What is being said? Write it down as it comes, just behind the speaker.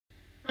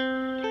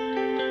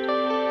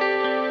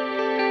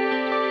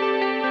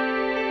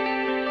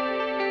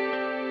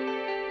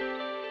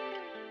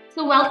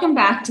Welcome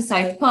back to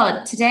South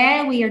Pod.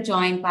 Today we are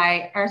joined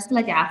by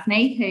Ursula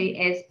Gaffney, who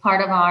is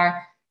part of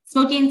our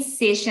smoking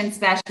cessation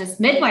specialist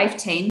midwife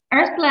team.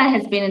 Ursula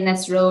has been in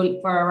this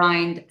role for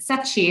around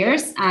 6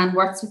 years and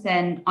works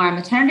within our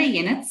maternity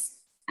units.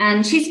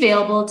 And she's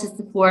available to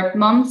support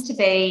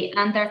mums-to-be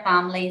and their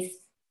families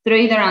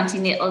through their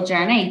antenatal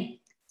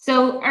journey.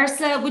 So,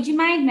 Ursula, would you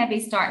mind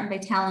maybe starting by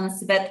telling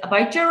us a bit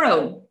about your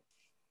role?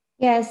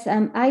 Yes,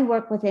 I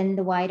work within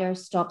the wider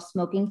Stop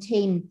Smoking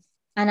team.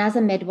 And as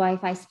a midwife,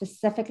 I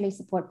specifically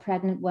support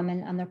pregnant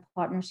women and their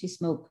partners who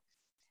smoke.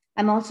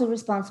 I'm also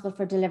responsible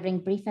for delivering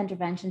brief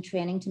intervention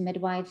training to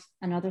midwives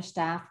and other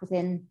staff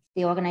within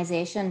the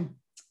organisation,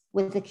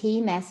 with the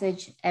key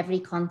message, every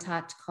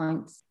contact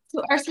counts.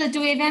 So Ursula, do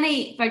we have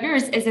any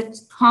figures? Is it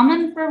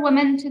common for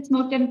women to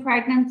smoke in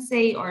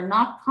pregnancy or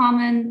not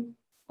common?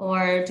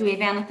 Or do we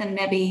have anything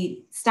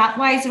maybe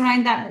stat-wise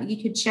around that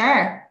you could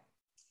share?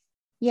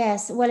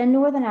 Yes, well, in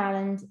Northern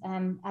Ireland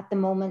at the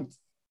moment,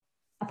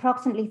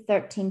 approximately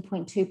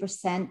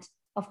 13.2%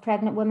 of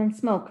pregnant women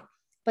smoke,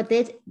 but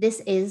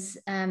this is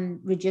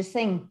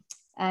reducing.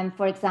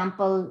 For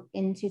example,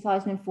 in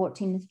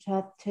 2014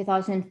 to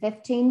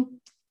 2015,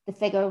 the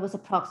figure was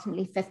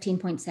approximately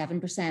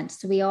 15.7%.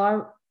 So we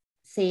are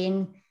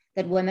seeing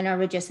that women are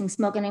reducing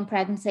smoking in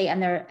pregnancy,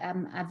 and they're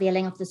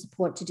availing of the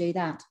support to do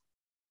that.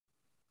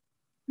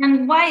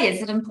 And why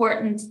is it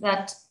important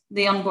that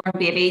the unborn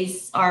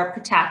babies are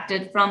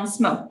protected from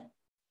smoke?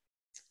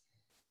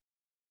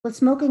 Well,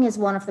 smoking is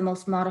one of the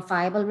most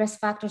modifiable risk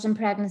factors in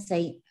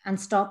pregnancy, and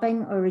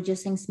stopping or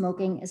reducing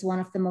smoking is one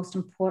of the most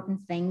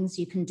important things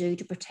you can do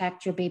to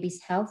protect your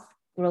baby's health,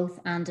 growth,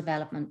 and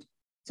development.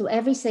 So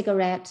every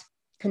cigarette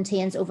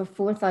contains over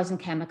 4,000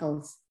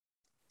 chemicals.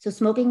 So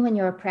smoking when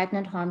you're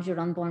pregnant harms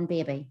your unborn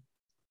baby.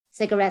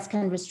 Cigarettes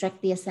can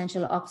restrict the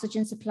essential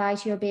oxygen supply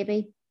to your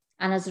baby,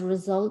 and as a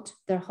result,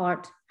 their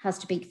heart has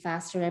to beat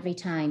faster every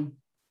time.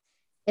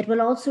 It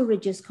will also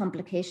reduce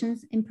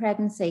complications in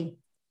pregnancy,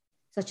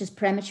 such as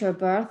premature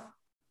birth,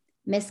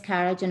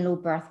 miscarriage, and low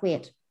birth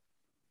weight.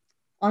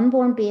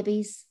 Unborn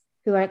babies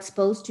who are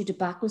exposed to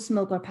tobacco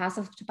smoke or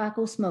passive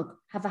tobacco smoke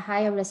have a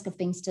higher risk of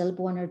being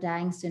stillborn or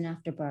dying soon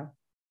after birth.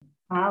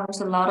 Wow, there's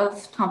a lot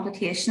of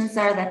complications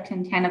there that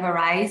can kind of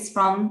arise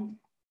from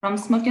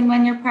smoking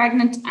when you're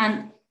pregnant.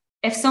 And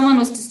if someone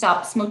was to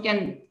stop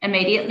smoking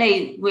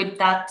immediately, would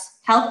that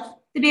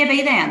help the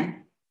baby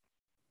then?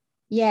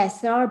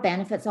 Yes, there are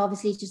benefits,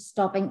 obviously, to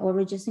stopping or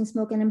reducing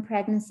smoking in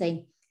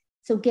pregnancy.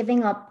 So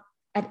giving up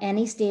at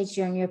any stage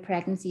during your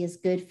pregnancy is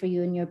good for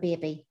you and your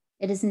baby.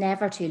 It is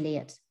never too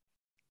late.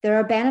 There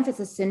are benefits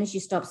as soon as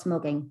you stop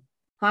smoking.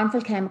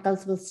 Harmful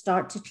chemicals will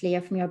start to clear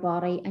from your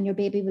body and your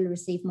baby will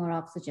receive more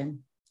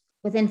oxygen.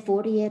 Within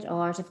 48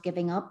 hours of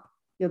giving up,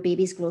 your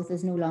baby's growth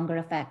is no longer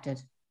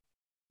affected.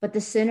 But the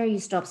sooner you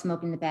stop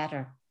smoking, the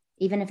better.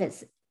 Even if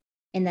it's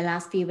in the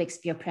last few weeks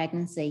of your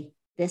pregnancy,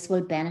 this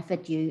will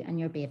benefit you and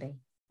your baby.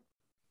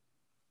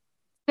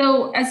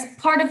 So as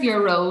part of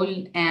your role,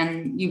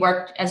 you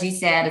work, as you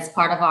said, as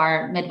part of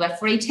our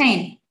midwifery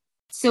team.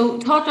 So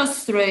talk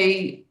us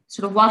through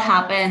sort of what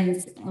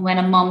happens when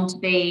a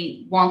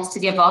mum-to-be wants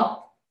to give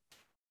up.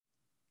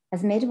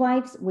 As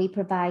midwives, we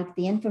provide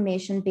the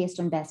information based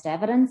on best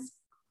evidence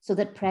so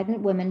that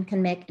pregnant women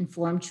can make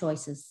informed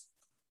choices.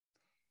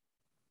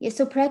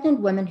 So pregnant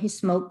women who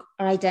smoke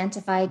are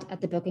identified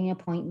at the booking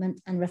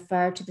appointment and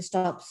referred to the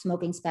Stop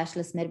Smoking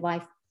specialist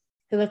midwife,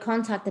 who will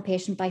contact the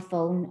patient by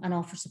phone and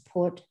offer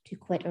support to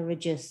quit or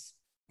reduce.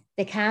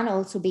 They can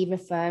also be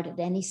referred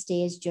at any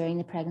stage during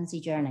the pregnancy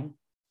journey.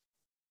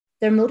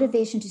 Their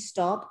motivation to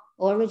stop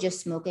or reduce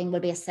smoking will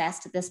be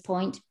assessed at this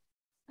point,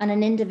 and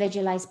an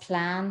individualised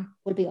plan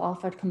will be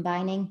offered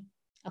combining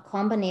a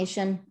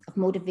combination of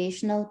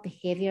motivational,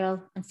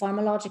 behavioural, and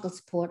pharmacological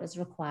support as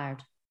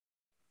required.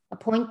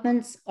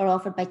 Appointments are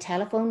offered by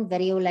telephone,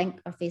 video link,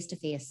 or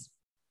face-to-face.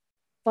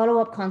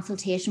 Follow-up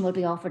consultation will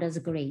be offered as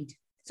agreed.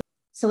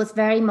 So it's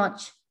very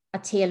much a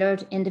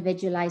tailored,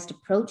 individualised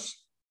approach,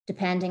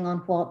 depending on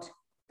what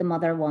the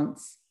mother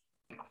wants.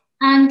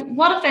 And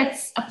what if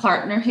it's a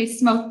partner who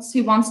smokes,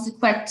 who wants to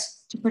quit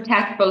to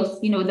protect both,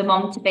 the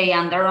mum-to-be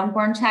and their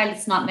unborn child?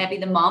 It's not maybe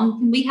the mum.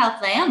 Can we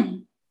help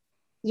them?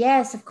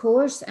 Yes, of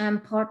course.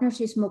 Partners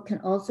who smoke can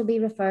also be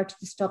referred to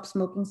the Stop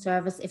Smoking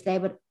service if they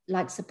would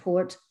like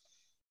support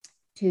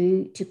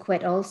to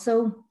quit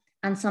also.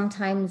 And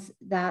sometimes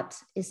that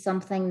is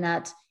something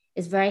that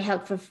is very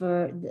helpful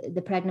for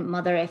the pregnant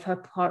mother if her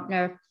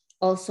partner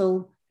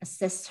also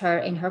assists her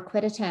in her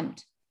quit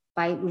attempt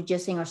by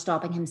reducing or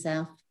stopping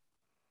himself.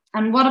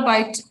 And what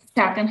about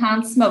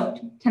secondhand smoke?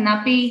 Can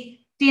that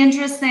be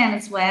dangerous then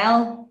as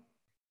well?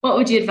 What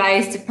would you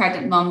advise to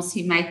pregnant mums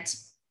who might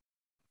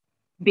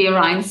be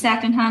around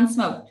secondhand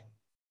smoke?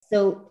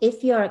 So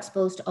if you are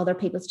exposed to other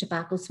people's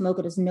tobacco smoke,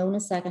 it is known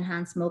as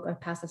secondhand smoke or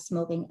passive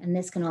smoking, and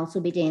this can also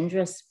be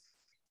dangerous.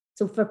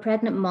 So for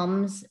pregnant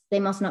mums, they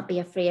must not be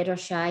afraid or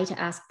shy to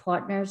ask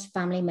partners,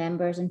 family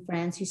members, and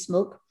friends who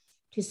smoke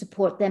to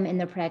support them in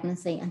their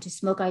pregnancy and to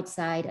smoke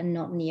outside and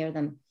not near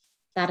them.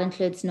 That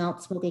includes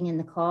not smoking in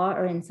the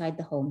car or inside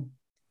the home.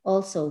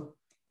 Also,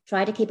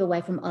 try to keep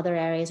away from other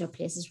areas or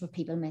places where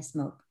people may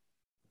smoke.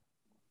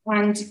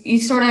 And you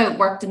sort of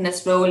worked in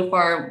this role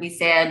for, we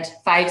said,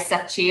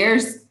 5-6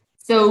 years.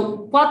 So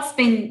what's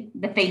been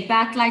the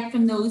feedback like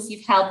from those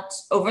you've helped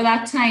over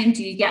that time?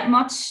 Do you get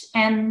much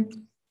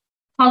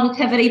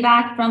positivity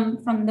back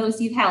from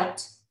those you've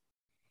helped?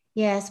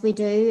 Yes, we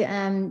do.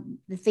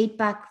 The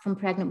feedback from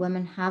pregnant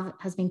women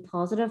has been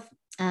positive,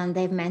 and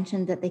they've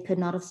mentioned that they could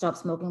not have stopped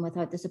smoking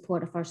without the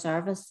support of our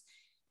service.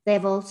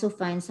 They've also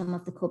found some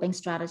of the coping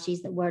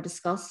strategies that were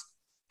discussed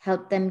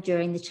helped them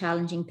during the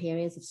challenging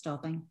periods of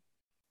stopping.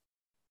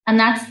 And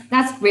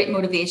that's great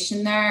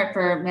motivation there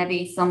for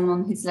maybe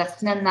someone who's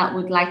listening that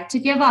would like to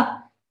give up.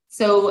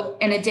 So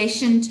in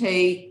addition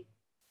to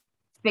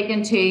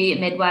speaking to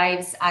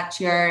midwives at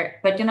your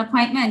booking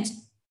appointment,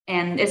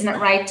 isn't it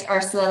right,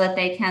 Ursula, that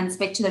they can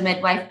speak to the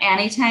midwife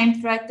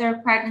anytime throughout their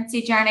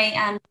pregnancy journey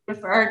and be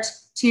referred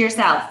to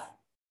yourself?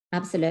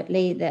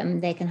 Absolutely.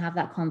 They can have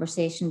that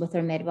conversation with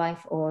their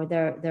midwife or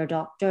their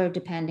doctor,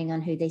 depending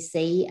on who they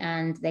see,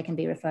 and they can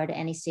be referred at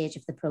any stage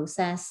of the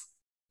process.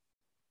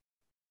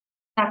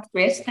 That's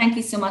great. Thank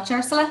you so much,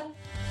 Ursula.